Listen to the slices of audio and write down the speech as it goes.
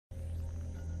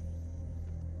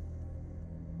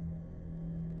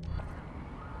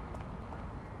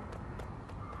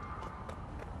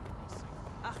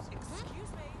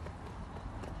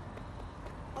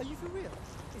for real?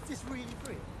 Is this really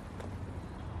real?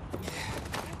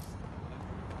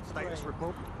 Status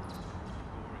report.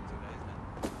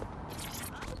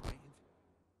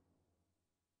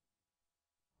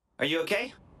 Are you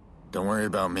okay? Don't worry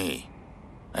about me.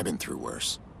 I've been through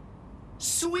worse.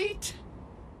 Sweet!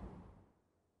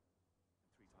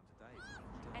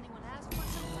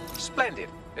 Splendid.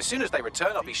 As soon as they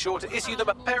return, I'll be sure to issue them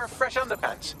a pair of fresh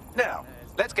underpants. Now,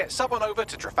 let's get someone over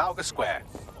to Trafalgar Square.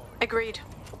 Agreed.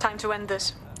 Time to end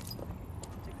this.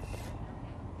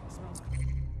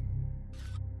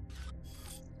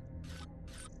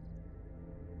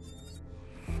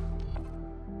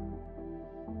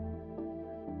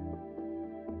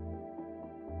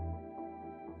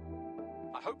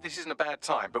 I hope this isn't a bad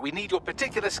time, but we need your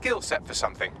particular skill set for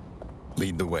something.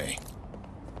 Lead the way.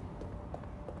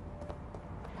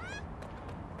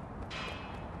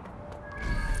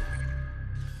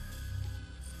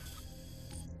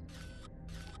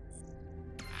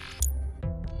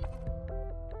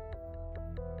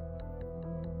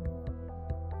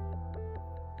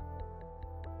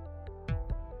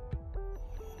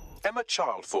 Emma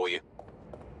Child for you.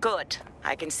 Good.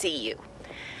 I can see you.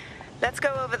 Let's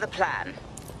go over the plan.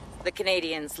 The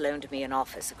Canadians loaned me an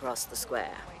office across the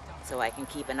square, so I can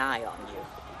keep an eye on you.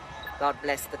 God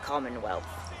bless the Commonwealth.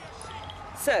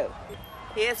 So,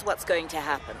 here's what's going to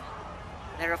happen.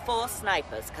 There are 4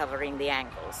 snipers covering the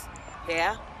angles.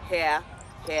 Here, here,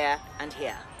 here, and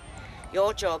here.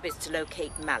 Your job is to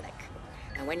locate Malik.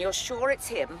 And when you're sure it's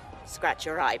him, scratch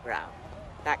your eyebrow.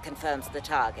 That confirms the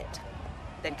target.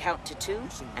 Then count to 2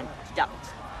 and duck.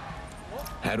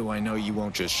 How do I know you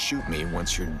won't just shoot me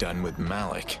once you're done with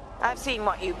Malik? I've seen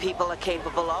what you people are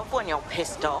capable of when you're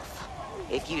pissed off.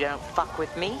 If you don't fuck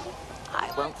with me,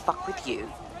 I won't fuck with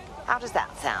you. How does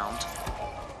that sound?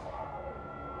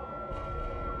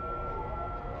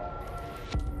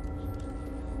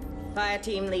 Fire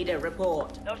team leader,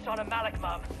 report. No sign of Malik,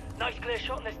 Mum. Nice clear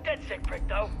shot on this DedSec prick,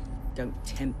 though. Don't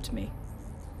tempt me.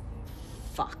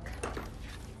 Fuck.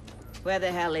 Where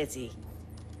the hell is he?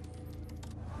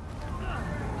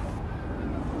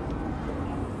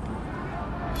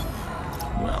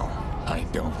 Well, I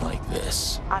don't like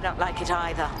this. I don't like it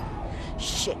either.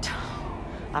 Shit.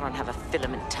 I don't have a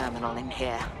filament terminal in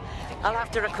here. I'll have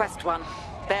to request one.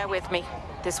 Bear with me.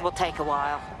 This will take a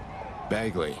while.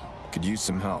 Bagley, could use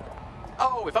some help.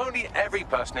 Oh, if only every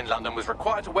person in London was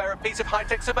required to wear a piece of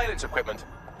high-tech surveillance equipment.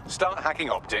 Start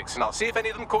hacking optics, and I'll see if any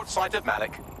of them caught sight of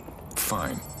Malik.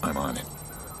 Fine, I'm on it.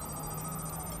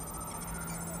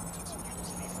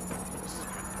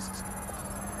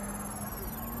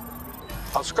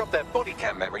 I'll scrub their body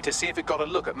cam memory to see if it got a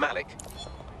look at Malik.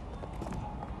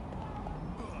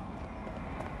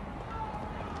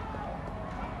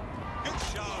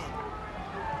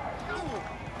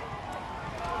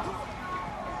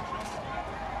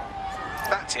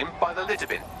 That's him by the litter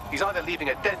bin. He's either leaving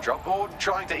a dead drop or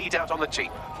trying to eat out on the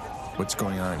cheap. What's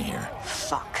going on here?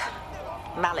 Fuck.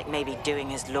 Malik may be doing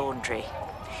his laundry.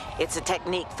 It's a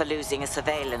technique for losing a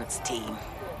surveillance team.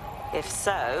 If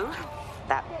so,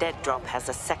 that dead drop has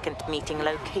a second meeting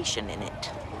location in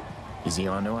it. Is he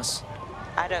onto us?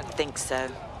 I don't think so.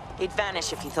 He'd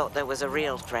vanish if he thought there was a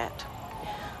real threat.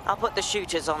 I'll put the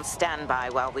shooters on standby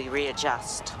while we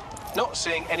readjust. Not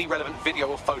seeing any relevant video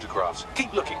or photographs.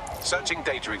 Keep looking. Searching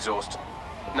data exhaust.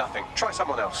 Nothing. Try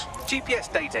someone else.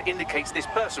 GPS data indicates this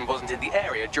person wasn't in the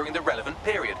area during the relevant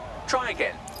period. Try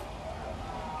again.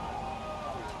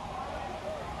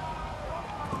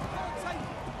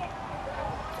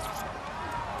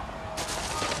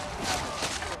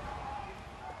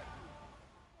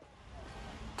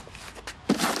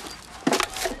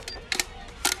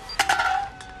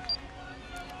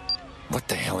 What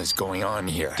the hell is going on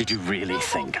here? Did you really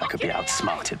think I could be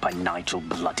outsmarted by Nigel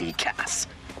bloody Cass?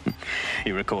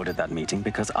 He recorded that meeting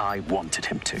because I wanted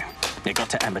him to. It got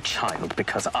to Emma Child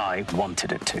because I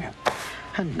wanted it to.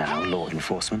 And now law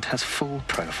enforcement has full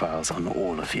profiles on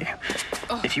all of you.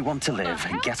 If you want to live,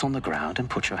 get on the ground and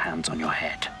put your hands on your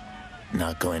head.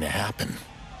 Not going to happen.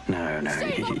 No,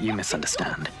 you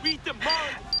misunderstand.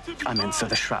 I meant so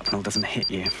the shrapnel doesn't hit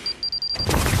you.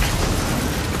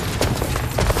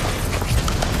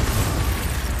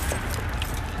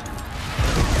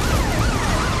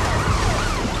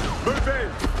 Move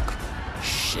in!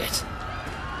 Shit.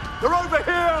 They're over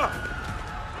here!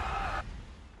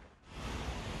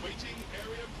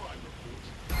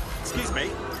 Excuse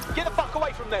me? Get the fuck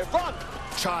away from there, run!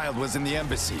 Child was in the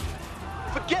embassy.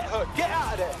 Forget her, get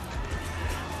out of there!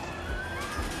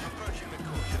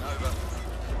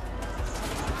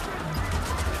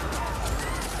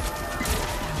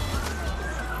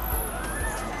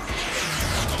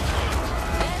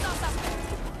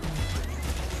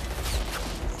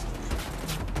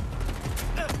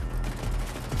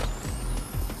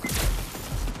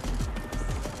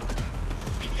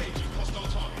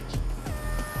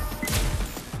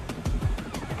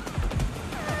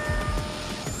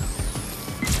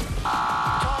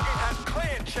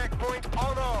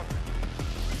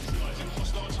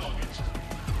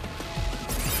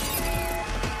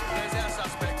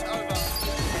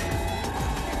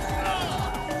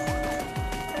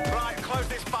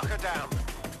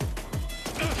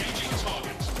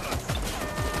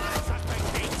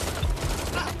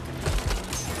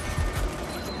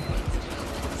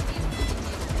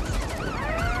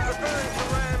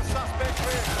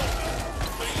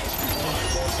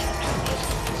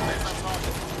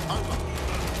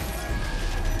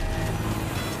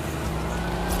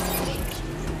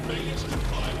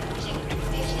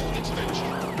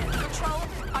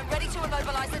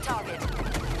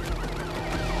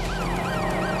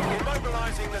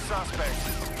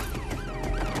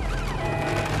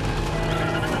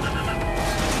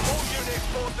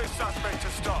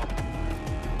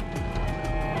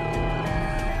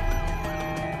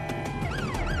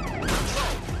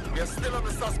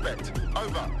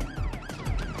 Over.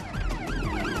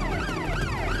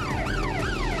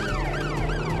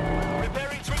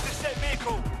 Repairing to intercept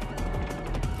vehicle.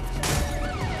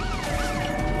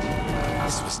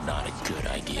 This was not a good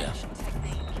idea.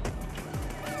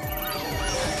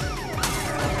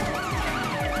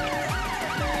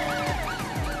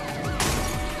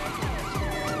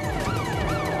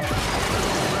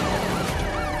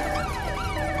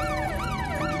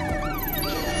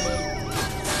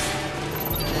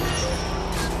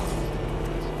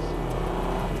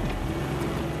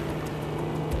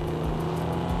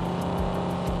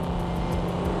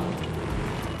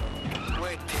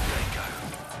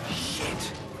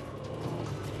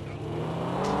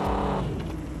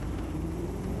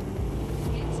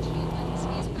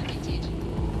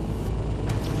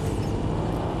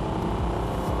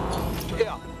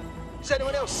 Is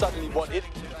anyone else suddenly wanted?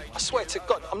 I swear to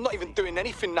God, I'm not even doing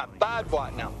anything that bad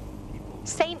right now.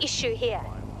 Same issue here.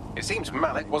 It seems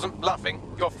Malik wasn't bluffing.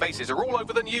 Your faces are all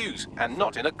over the news, and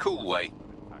not in a cool way.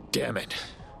 Damn it.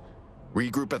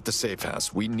 Regroup at the safe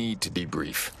house. We need to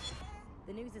debrief.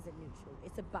 The news isn't neutral,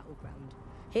 it's a battleground.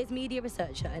 Here's media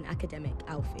researcher and academic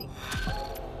Alfie.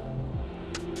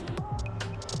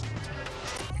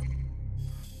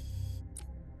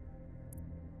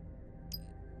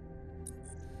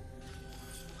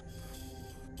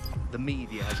 The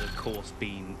media has, of course,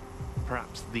 been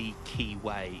perhaps the key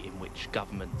way in which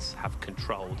governments have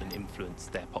controlled and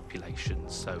influenced their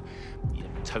populations. So, you know,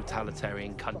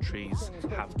 totalitarian countries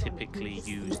have typically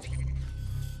used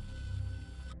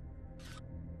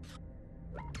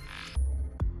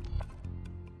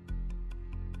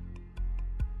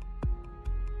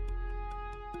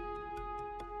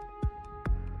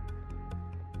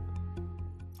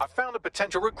I found a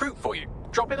potential recruit for you.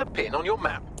 Drop in a pin on your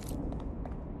map.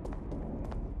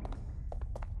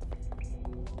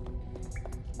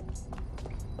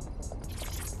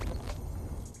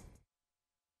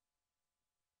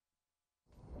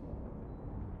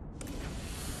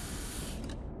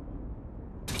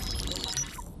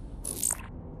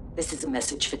 This is a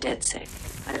message for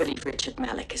DedSec. I believe Richard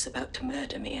Malik is about to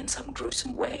murder me in some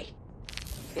gruesome way.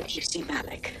 If you see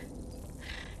Malik,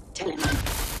 tell him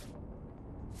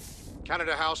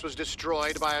Canada House was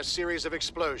destroyed by a series of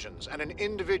explosions, and an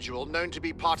individual known to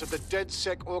be part of the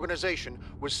DedSec organization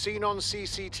was seen on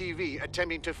CCTV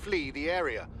attempting to flee the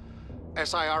area.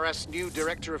 SIRS new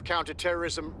Director of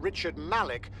Counterterrorism, Richard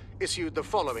Malik, issued the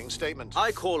following statement.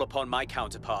 I call upon my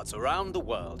counterparts around the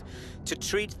world to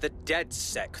treat the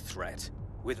DedSec threat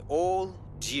with all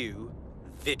due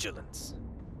vigilance.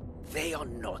 They are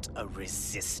not a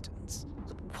resistance.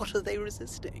 What are they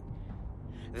resisting?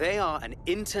 They are an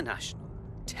international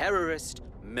terrorist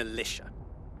militia.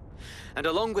 And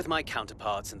along with my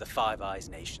counterparts in the Five Eyes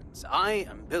nations, I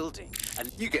am building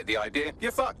an... You get the idea.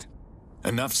 You're fucked.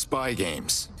 Enough spy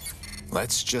games.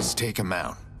 Let's just take them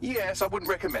out. Yes, I wouldn't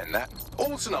recommend that.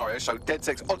 All scenarios show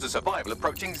DedSec's odds of survival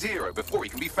approaching 0 before he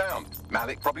can be found.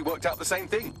 Malik probably worked out the same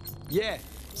thing. Yeah,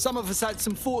 some of us had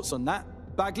some thoughts on that.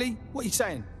 Bagley, what are you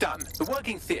saying? Done. The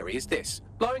working theory is this.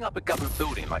 Blowing up a government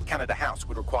building like Canada House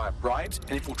would require bribes,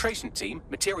 an infiltration team,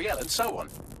 materiel, and so on.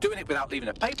 Doing it without leaving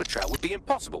a paper trail would be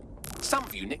impossible. Some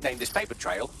of you nicknamed this paper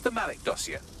trail the Malik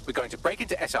Dossier. We're going to break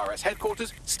into SRS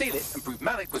headquarters, steal it, and prove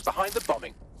Malik was behind the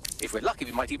bombing. If we're lucky,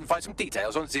 we might even find some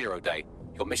details on 0 Day.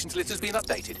 Your missions list has been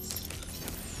updated.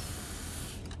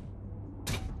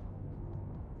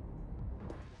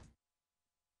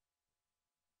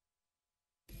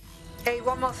 Hey,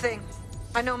 one more thing.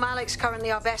 I know Malik's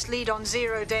currently our best lead on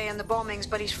 0 Day and the bombings,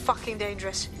 but he's fucking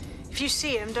dangerous. If you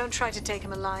see him, don't try to take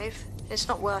him alive. It's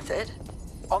not worth it.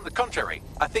 On the contrary,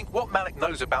 I think what Malik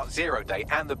knows about 0 Day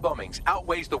and the bombings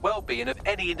outweighs the well-being of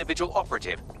any individual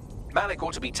operative. Malik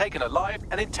ought to be taken alive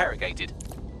and interrogated.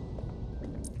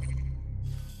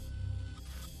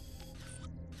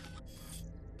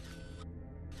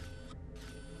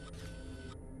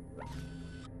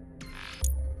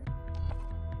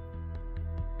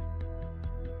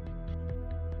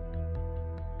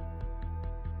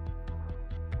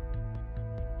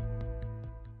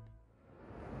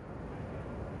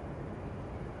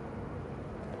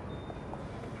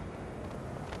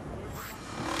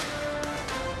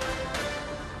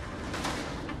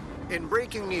 In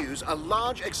breaking news, a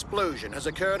large explosion has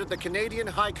occurred at the Canadian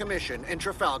High Commission in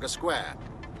Trafalgar Square.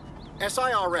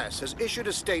 SIRS has issued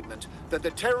a statement that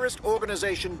the terrorist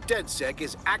organization DedSec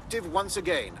is active once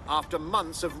again after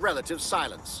months of relative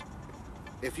silence.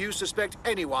 If you suspect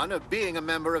anyone of being a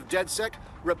member of DedSec,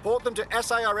 report them to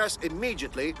SIRS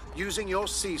immediately using your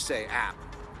CSAY app.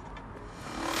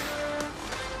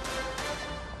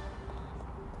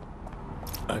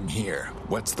 I'm here.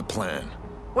 What's the plan?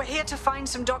 We're here to find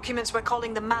some documents we're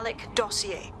calling the Malik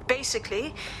Dossier.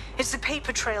 Basically, it's the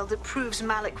paper trail that proves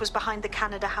Malik was behind the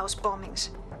Canada House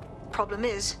bombings. Problem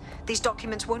is, these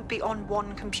documents won't be on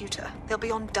one computer. They'll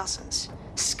be on dozens,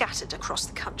 scattered across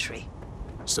the country.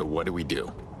 So what do we do?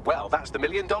 Well, that's the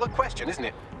million-dollar question, isn't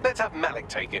it? Let's have Malik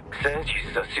take it. Surge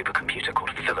uses a supercomputer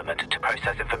called Filament to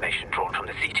process information drawn from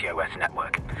the CTOS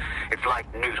network. It's like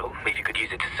Noodle, if you could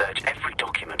use it to search every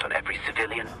document on every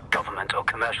civilian, government, or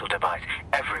commercial device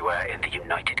everywhere in the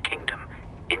United Kingdom,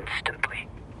 instantly.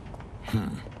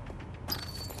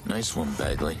 Nice one,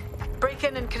 Bagley. Break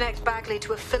in and connect Bagley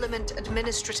to a Filament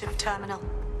administrative terminal.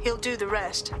 He'll do the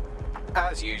rest.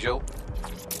 As usual.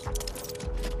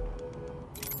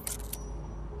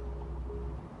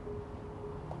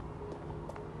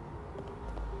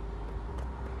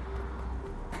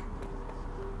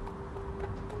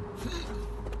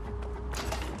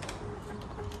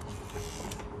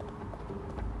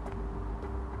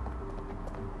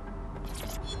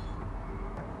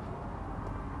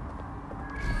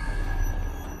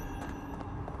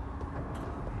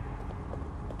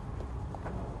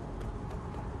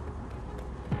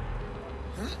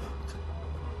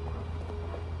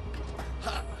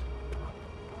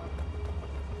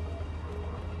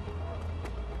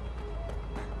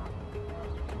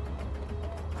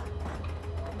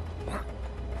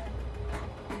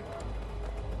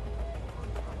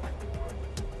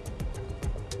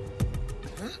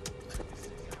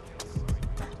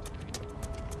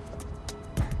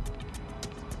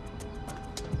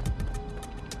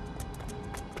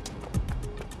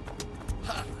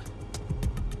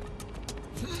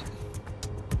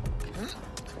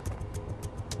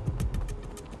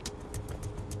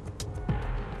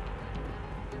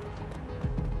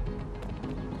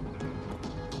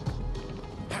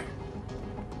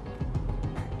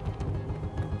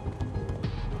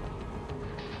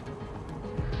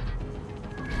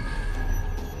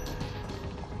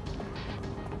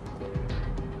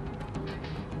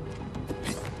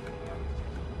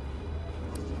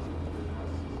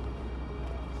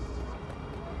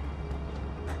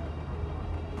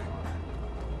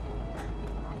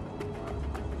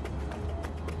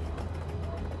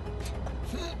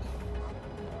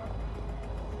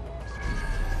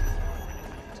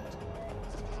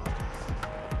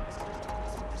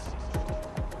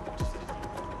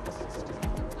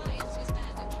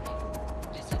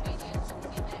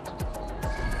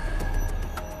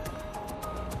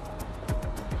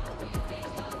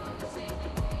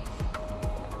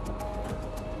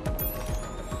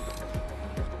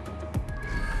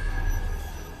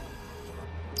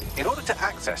 In order to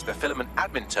access the Filament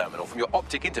admin terminal from your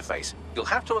optic interface, you'll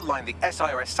have to align the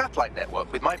SIRS satellite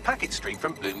network with my packet stream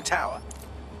from Bloom Tower.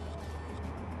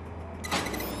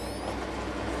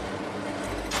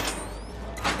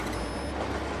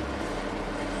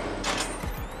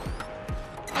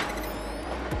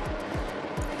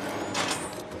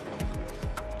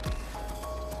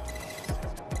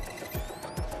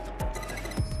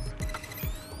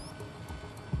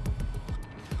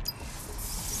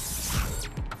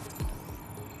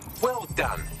 Well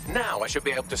done. Now I should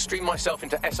be able to stream myself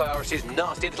into SIRS's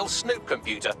nasty little snoop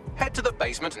computer, head to the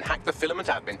basement and hack the Filament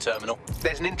admin terminal.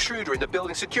 There's an intruder in the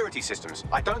building security systems.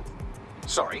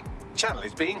 Sorry, channel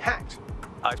is being hacked.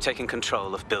 I've taken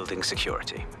control of building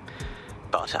security.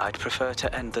 But I'd prefer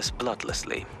to end this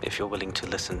bloodlessly, if you're willing to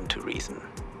listen to reason.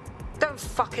 Don't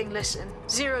fucking listen.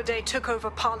 Zero Day took over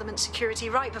Parliament security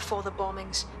right before the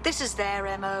bombings. This is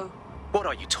their MO. What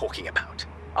are you talking about?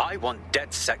 I want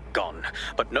DedSec gone,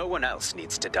 but no one else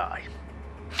needs to die.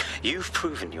 You've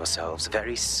proven yourselves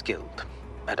very skilled,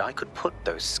 and I could put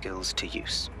those skills to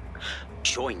use.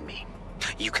 Join me.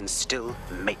 You can still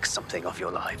make something of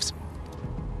your lives.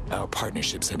 Our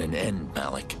partnership's at an end,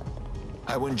 Malik.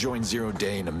 I wouldn't join Zero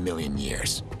Day in a million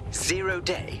years. Zero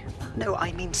Day? No,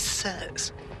 I mean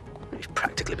SIRS. You've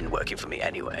practically been working for me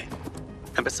anyway.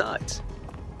 And besides,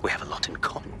 we have a lot in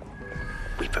common.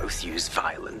 We both use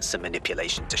violence and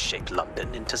manipulation to shape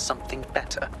London into something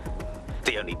better.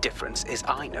 The only difference is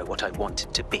I know what I want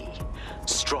it to be.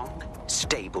 Strong,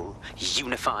 stable,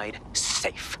 unified,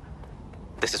 safe.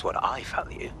 This is what I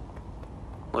value.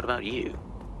 What about you?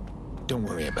 Don't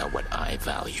worry about what I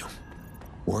value.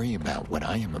 Worry about what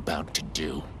I am about to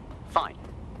do. Fine.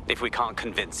 If we can't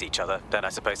convince each other, then I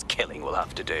suppose killing will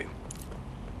have to do.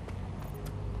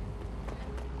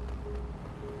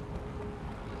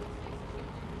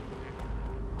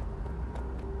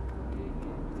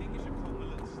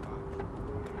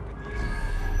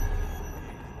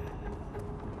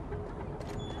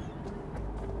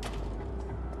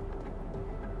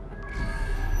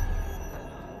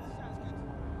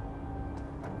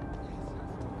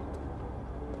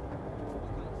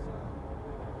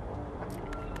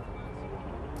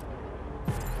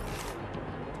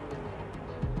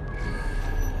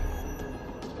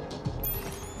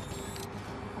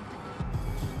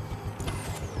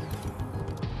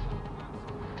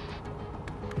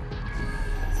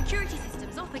 security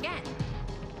system's off again.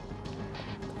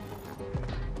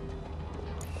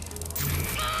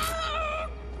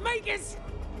 Make us!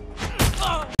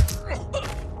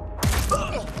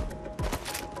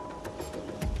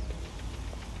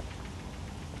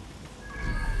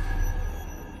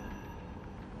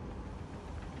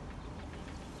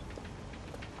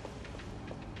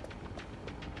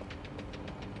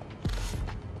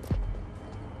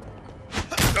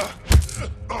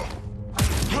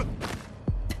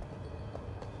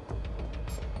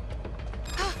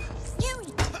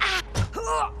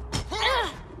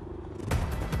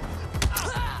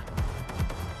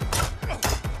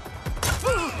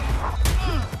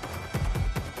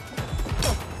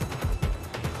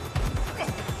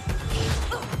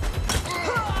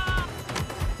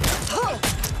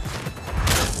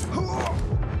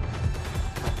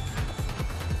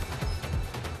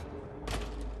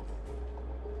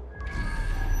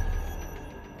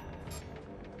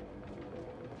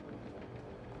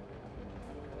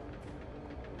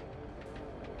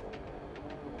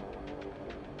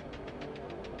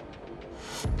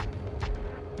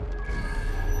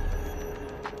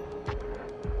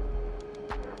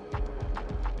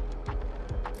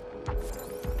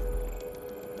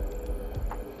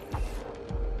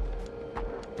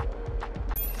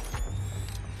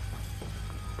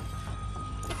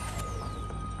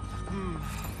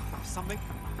 Something?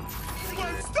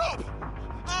 Wait, stop!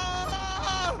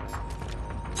 Ah!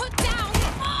 Put down!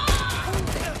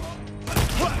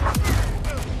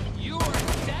 You're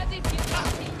dead if you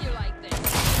continue like this.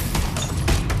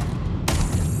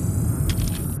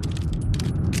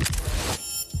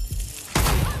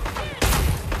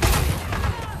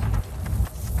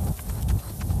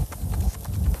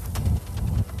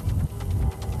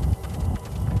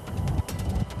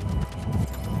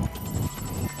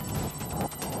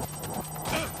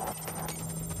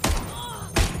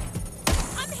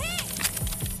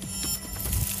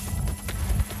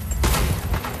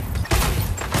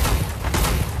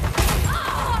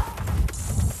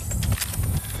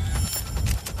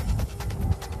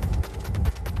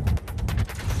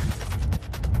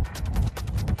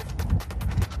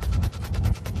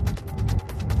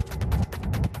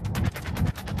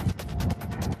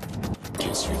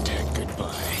 Kiss your tech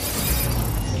goodbye.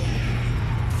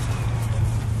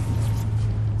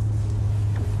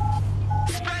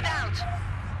 Spread out.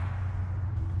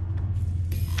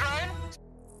 Drone.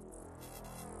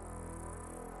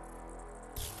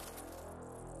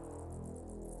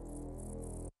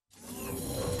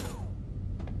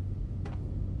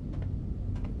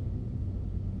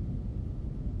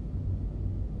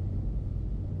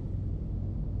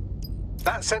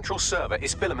 That central server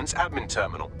is Filament's admin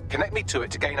terminal. Connect me to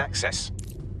it to gain access.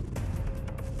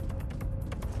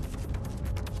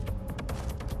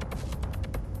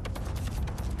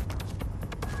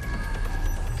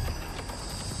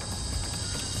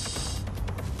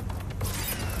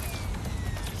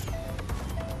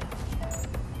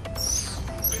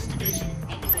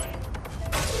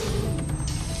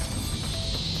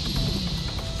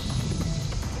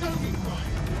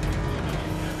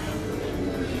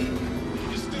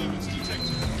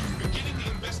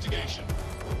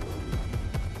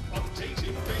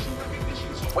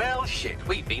 Well, shit,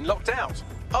 we've been locked out.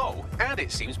 Oh, and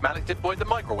it seems Malik deployed the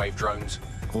microwave drones.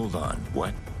 Hold on,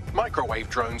 what? Microwave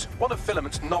drones, one of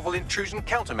Filament's novel intrusion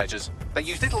countermeasures. They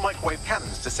use little microwave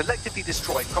cannons to selectively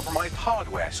destroy compromised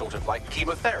hardware, sort of like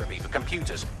chemotherapy for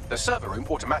computers. The server room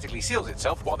automatically seals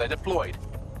itself while they're deployed.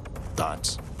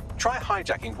 Thoughts? Try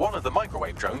hijacking one of the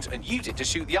microwave drones and use it to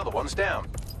shoot the other ones down.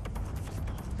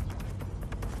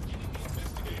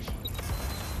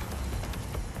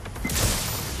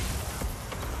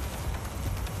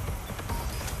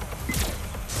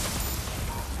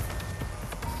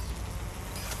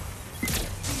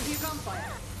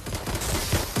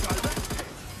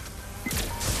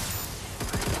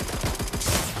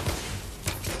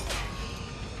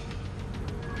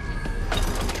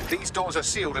 These doors are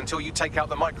sealed until you take out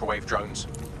the microwave drones.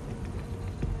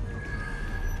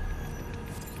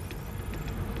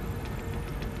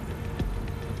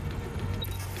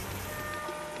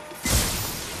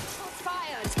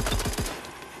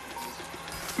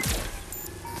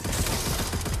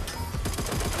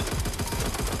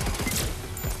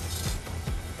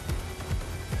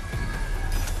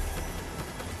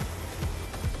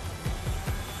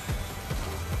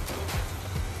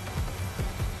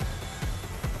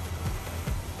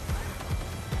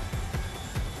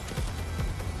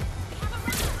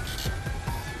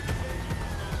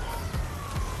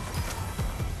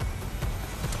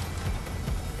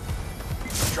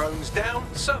 Drones down,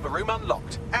 server room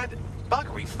unlocked, and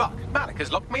Buggery fuck. Malik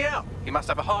has locked me out. He must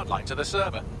have a hard line to the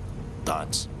server.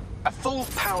 Thoughts? A full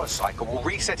power cycle will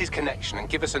reset his connection and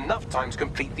give us enough time to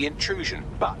complete the intrusion.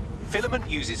 But Filament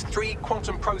uses 3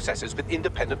 quantum processors with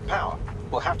independent power.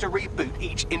 We'll have to reboot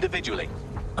each individually.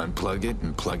 Unplug it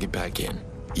and plug it back in.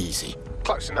 Easy.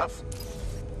 Close enough.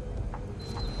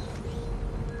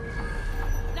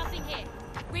 Nothing here.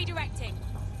 Redirecting.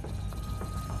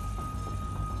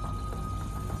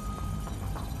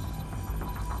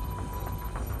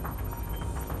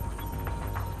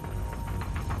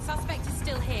 Suspect is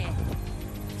still here.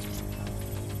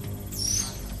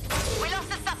 We lost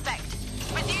the suspect.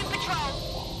 Resume patrol.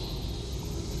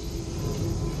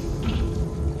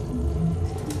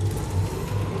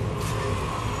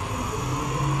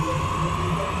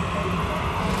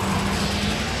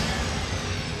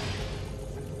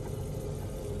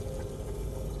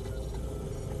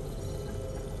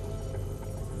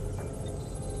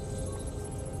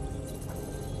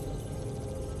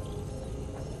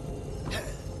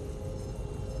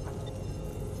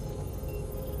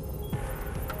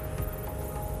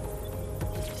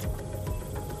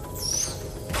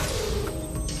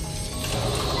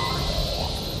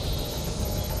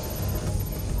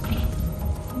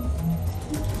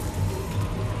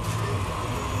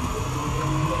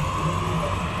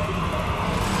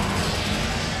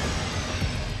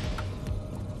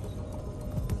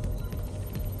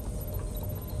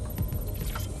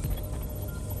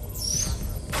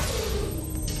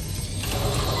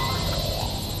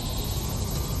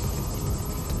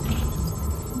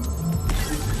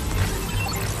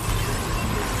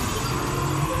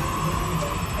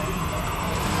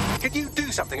 Can you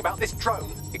do something about this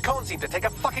drone? It can't seem to take a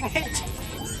fucking hint.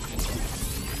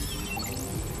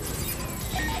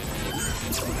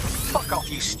 Fuck off,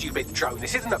 you stupid drone.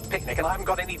 This isn't a picnic and I haven't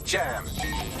got any jam.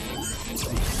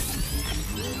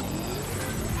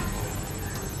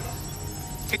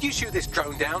 Could you shoot this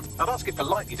drone down? I'd ask it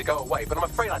politely to go away, but I'm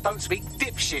afraid I don't speak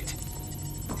dipshit.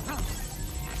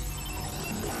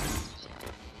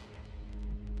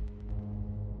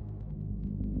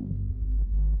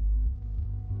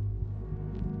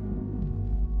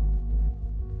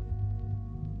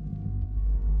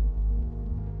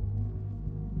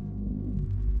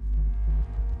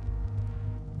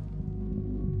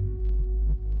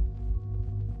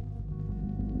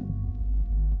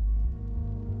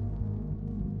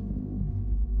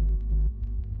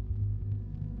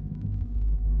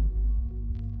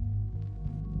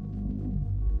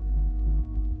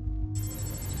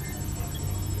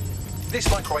 This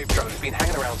microwave drone has been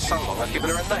hanging around so long I've given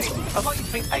her a name. I'd like you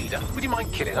to meet Ada. Would you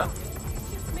mind killing her?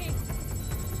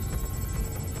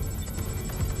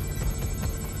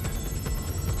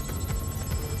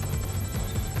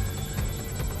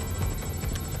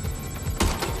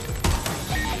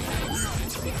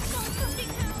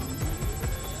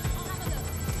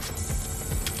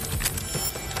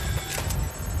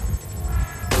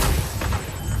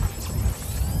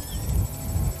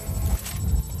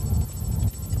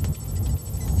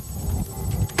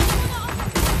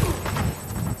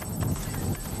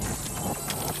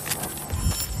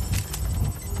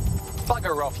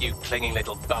 Bugger off, you clinging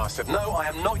little bastard. No, I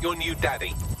am not your new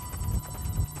daddy.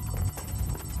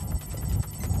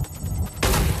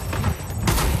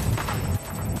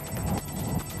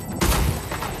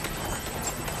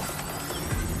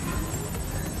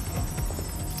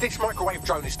 This microwave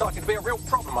drone is starting to be a real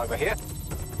problem over here.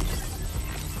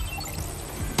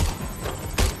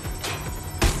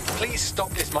 Please stop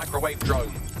this microwave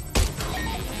drone.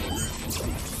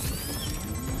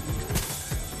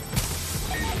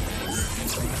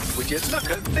 Would you look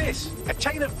at this? A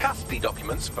chain of custody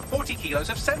documents for 40 kilos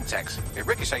of Semtex. It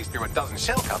ricochets through a dozen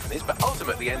shell companies, but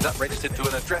ultimately ends up registered to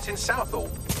an address in Southall.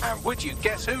 And would you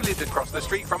guess who lived across the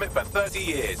street from it for 30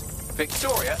 years?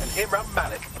 Victoria and Imran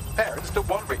Malik, parents to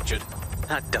one Richard.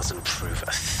 That doesn't prove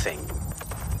a thing.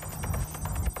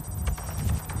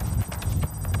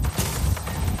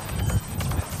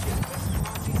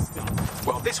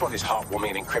 Well, this one is heartwarming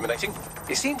and incriminating.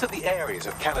 It seems that the areas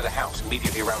of Canada House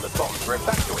immediately around the bombs were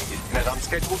evacuated in an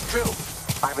unscheduled drill.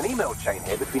 I have an email chain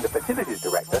here between the facilities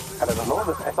director and an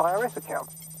anonymous SIRS account.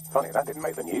 Funny, that didn't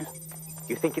make the news.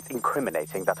 You think it's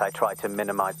incriminating that I tried to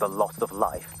minimize the loss of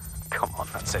life? Come on,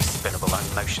 that's so spinnable,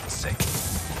 I'm motion sick.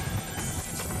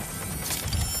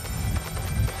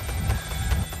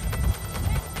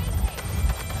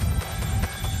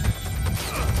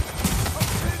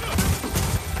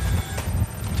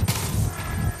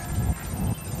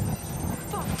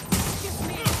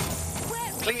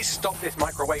 Please stop this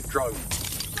microwave drone.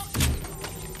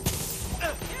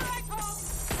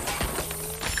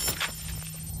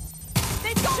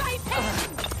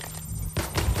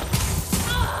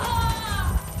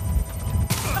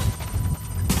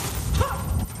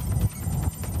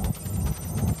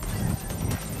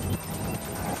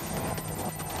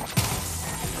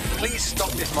 Please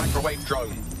stop this microwave drone.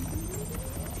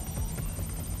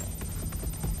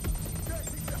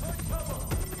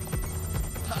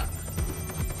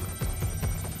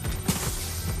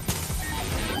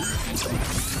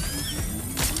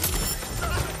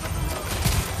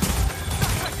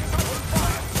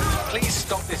 Please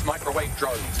stop this microwave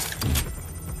drone.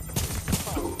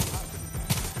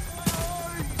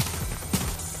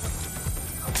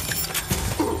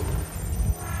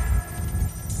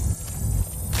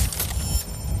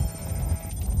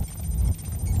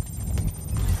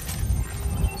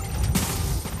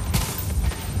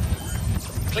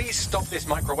 Please stop this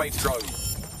microwave drone.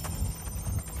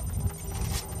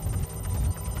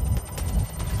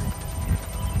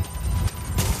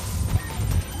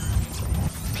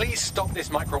 Please stop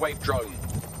this microwave drone.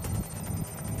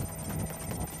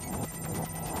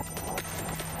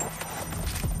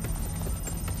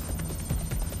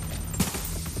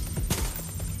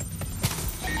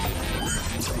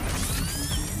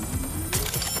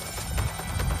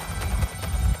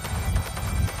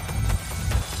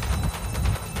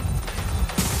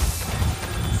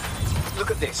 Look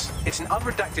at this. It's an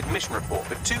unredacted mission report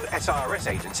with 2 SRS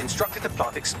agents instructed to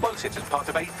plant explosives as part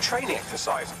of a training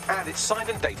exercise, and it's signed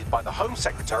and dated by the Home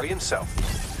Secretary himself.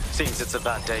 Seems it's a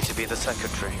bad day to be the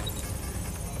Secretary.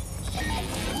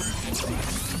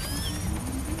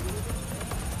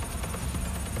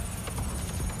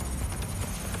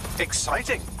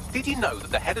 Exciting! Did you know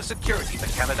that the head of security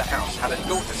for Canada House had a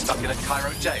daughter stuck in a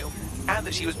Cairo jail, and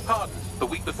that she was pardoned the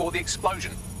week before the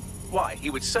explosion? Why, he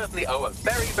would certainly owe a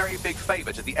very, very big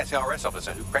favor to the SRS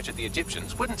officer who pressured the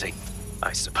Egyptians, wouldn't he?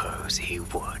 I suppose he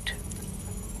would.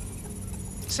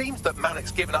 Seems that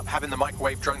Malik's given up having the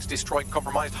microwave drones destroy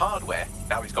compromised hardware.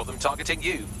 Now he's got them targeting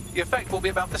you. The effect will be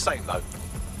about the same, though.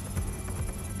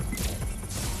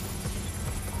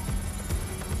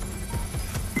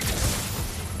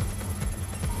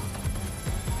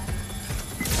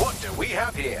 What do we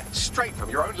have here? Straight from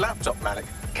your own laptop, Malik.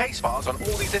 Case files on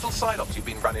all these little side ops you've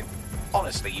been running.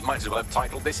 Honestly, you might as well have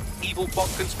titled this Evil Bob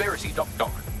Conspiracy, Doc.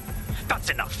 That's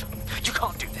enough. You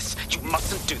can't do this. You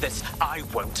mustn't do this. I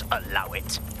won't allow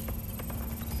it.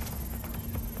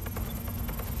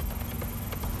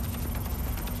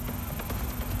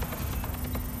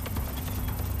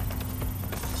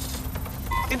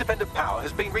 Independent power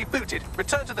has been rebooted.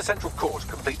 Return to the central core to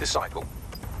complete the cycle.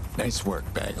 Nice work,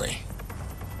 Bagley.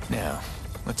 Now,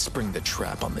 let's spring the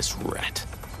trap on this rat.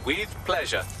 With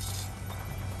pleasure.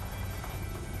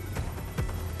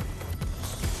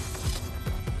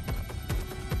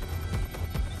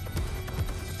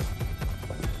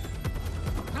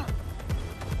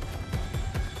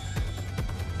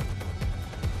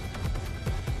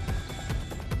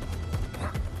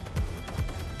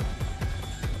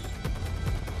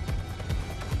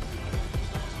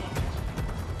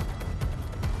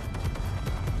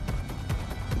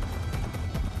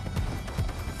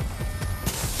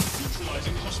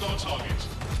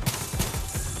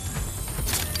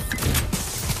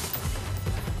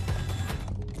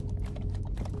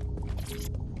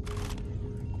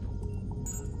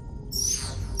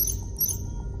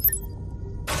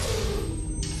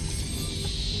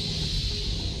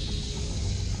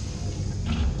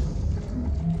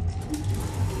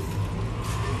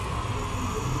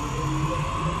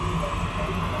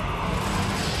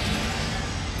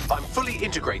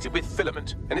 Integrated with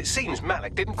filament, and it seems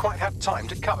Malik didn't quite have time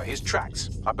to cover his tracks.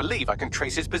 I believe I can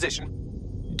trace his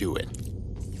position. Do it.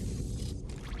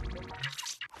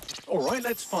 All right,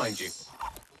 let's find you.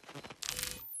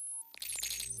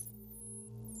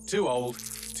 Too old,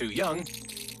 too young,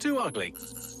 too ugly,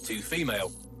 too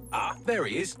female. Ah, there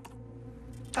he is.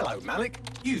 Hello, Malik.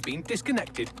 You've been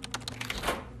disconnected.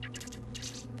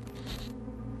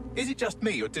 Is it just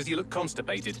me, or does he look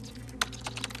constipated?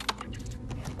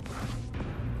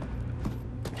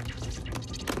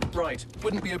 Right,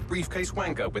 wouldn't be a briefcase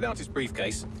wanker without his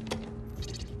briefcase.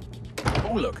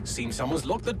 Oh look, seems someone's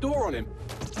locked the door on him.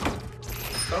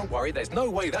 Don't worry, there's no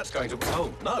way that's going to...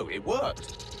 Oh no, it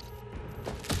worked.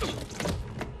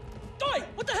 Oi,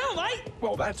 what the hell, mate?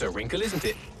 Well, that's a wrinkle, isn't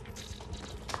it?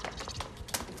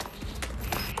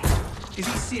 Is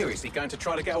he seriously going to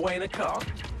try to get away in a car?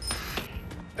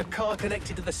 A car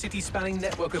connected to the city-spanning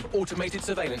network of automated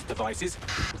surveillance devices?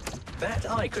 That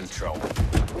I control.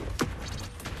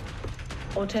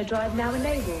 Auto drive now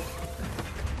enabled.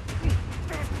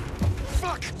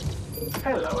 Fuck!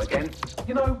 Hello again.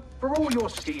 You know, for all your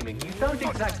scheming, you don't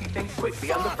exactly think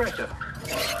quickly under pressure.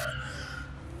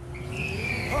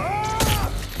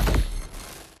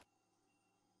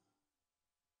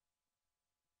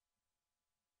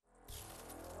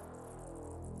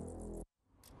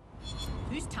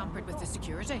 Who's tampered with the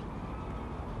security?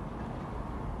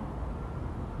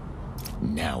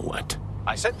 Now what?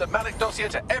 I sent the Malik Dossier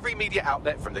to every media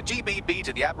outlet from the GBB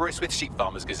to the Aberystwyth Sheep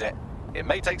Farmers Gazette. It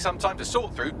may take some time to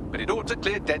sort through, but it ought to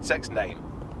clear DedSec's name.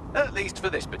 At least for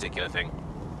this particular thing.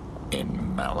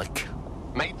 In Malik?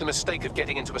 Made the mistake of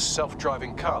getting into a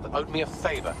self-driving car that owed me a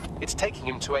favor. It's taking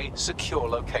him to a secure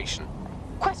location.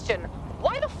 Question,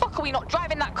 why the fuck are we not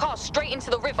driving that car straight into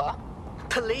the river?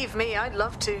 Believe me, I'd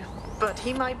love to, but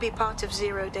he might be part of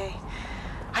Zero Day.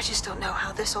 I just don't know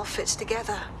how this all fits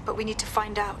together, but we need to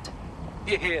find out.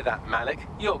 You hear that, Malik?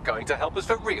 You're going to help us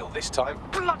for real this time.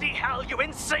 Bloody hell, you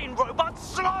insane robot!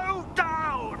 Slow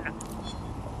down!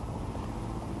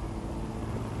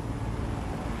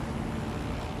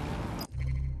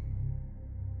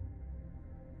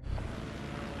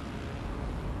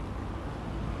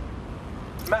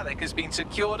 Malik has been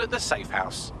secured at the safe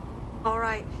house. All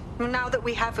right. Now that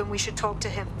we have him, we should talk to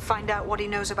him. Find out what he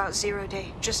knows about Zero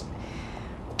Day. Just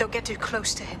don't get too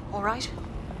close to him, all right?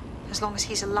 As long as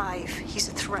he's alive, he's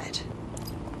a threat.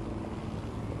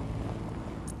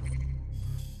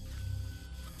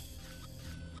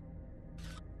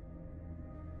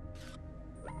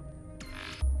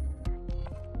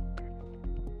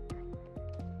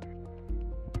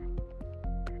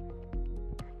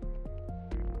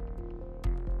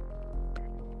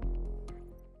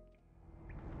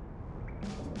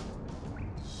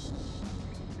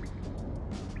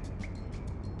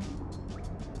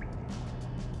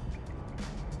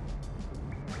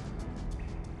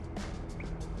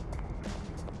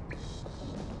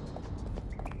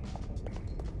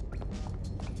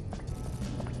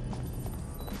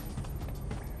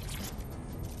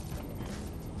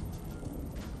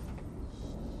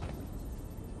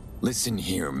 Listen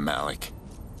here, Malik.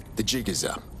 The jig is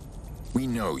up. We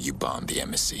know you bombed the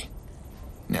embassy.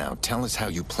 Now, tell us how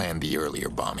you planned the earlier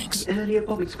bombings. Earlier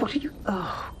bombings? What are you...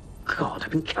 Oh, God, I've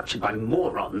been captured by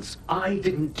morons. I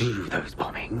didn't do those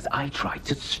bombings. I tried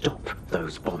to stop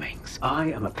those bombings.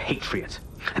 I am a patriot,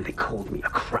 and they called me a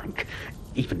crank.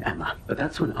 Even Emma. But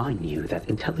that's when I knew that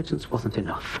intelligence wasn't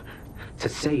enough. To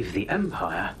save the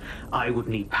Empire, I would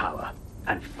need power,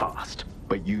 and fast.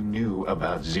 But you knew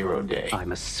about Zero Day.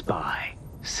 I'm a spy.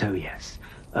 So yes,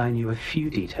 I knew a few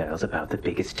details about the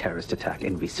biggest terrorist attack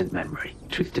in recent memory.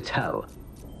 Truth to tell,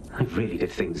 I really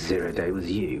did think Zero Day was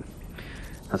you.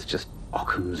 That's just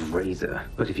Occam's razor.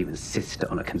 But if you insist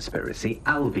on a conspiracy,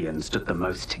 Albion stood the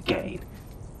most to gain.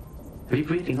 Have you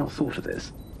really not thought of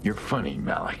this? You're funny,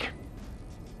 Malik.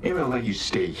 Maybe I'll let you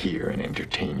stay here and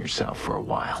entertain yourself for a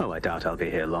while. Oh, I doubt I'll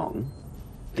be here long.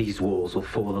 These walls will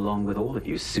fall along with all of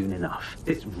you soon enough.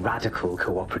 This radical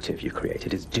cooperative you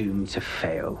created is doomed to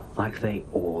fail, like they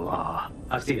all are.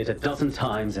 I've seen it a dozen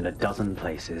times in a dozen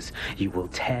places. You will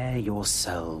tear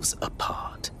yourselves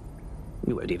apart.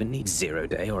 You won't even need Zero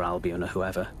Day or Albion or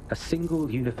whoever. A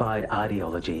single unified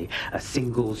ideology, a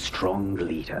single strong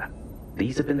leader.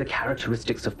 These have been the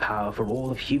characteristics of power for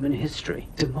all of human history.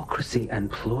 Democracy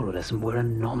and pluralism were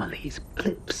anomalies,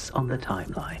 blips on the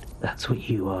timeline. That's what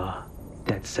you are.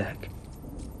 DedSec.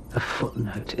 A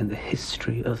footnote in the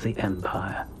history of the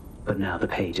Empire. But now the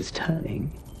page is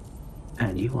turning,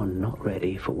 and you are not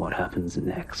ready for what happens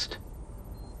next.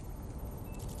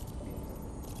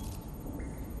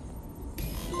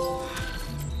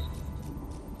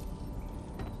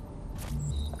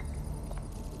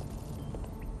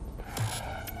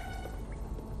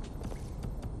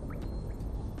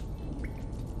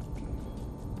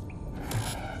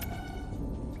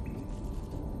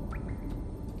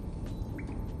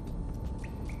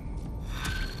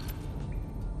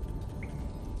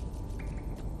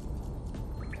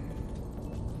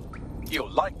 You'll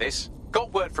like this.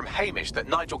 Got word from Hamish that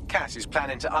Nigel Cass is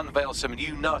planning to unveil some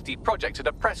new nasty project at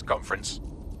a press conference.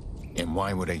 And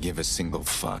why would I give a single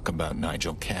fuck about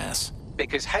Nigel Cass?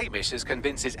 Because Hamish has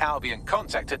convinced his Albion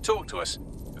contact to talk to us.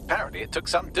 Apparently it took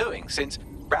some doing, since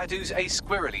Radu's a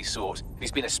squirrely sort.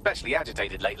 He's been especially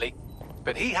agitated lately.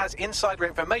 But he has insider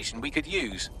information we could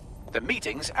use. The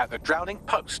meeting's at the Drowning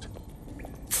Post.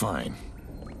 Fine.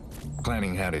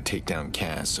 Planning how to take down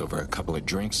Cass over a couple of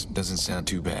drinks doesn't sound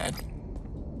too bad.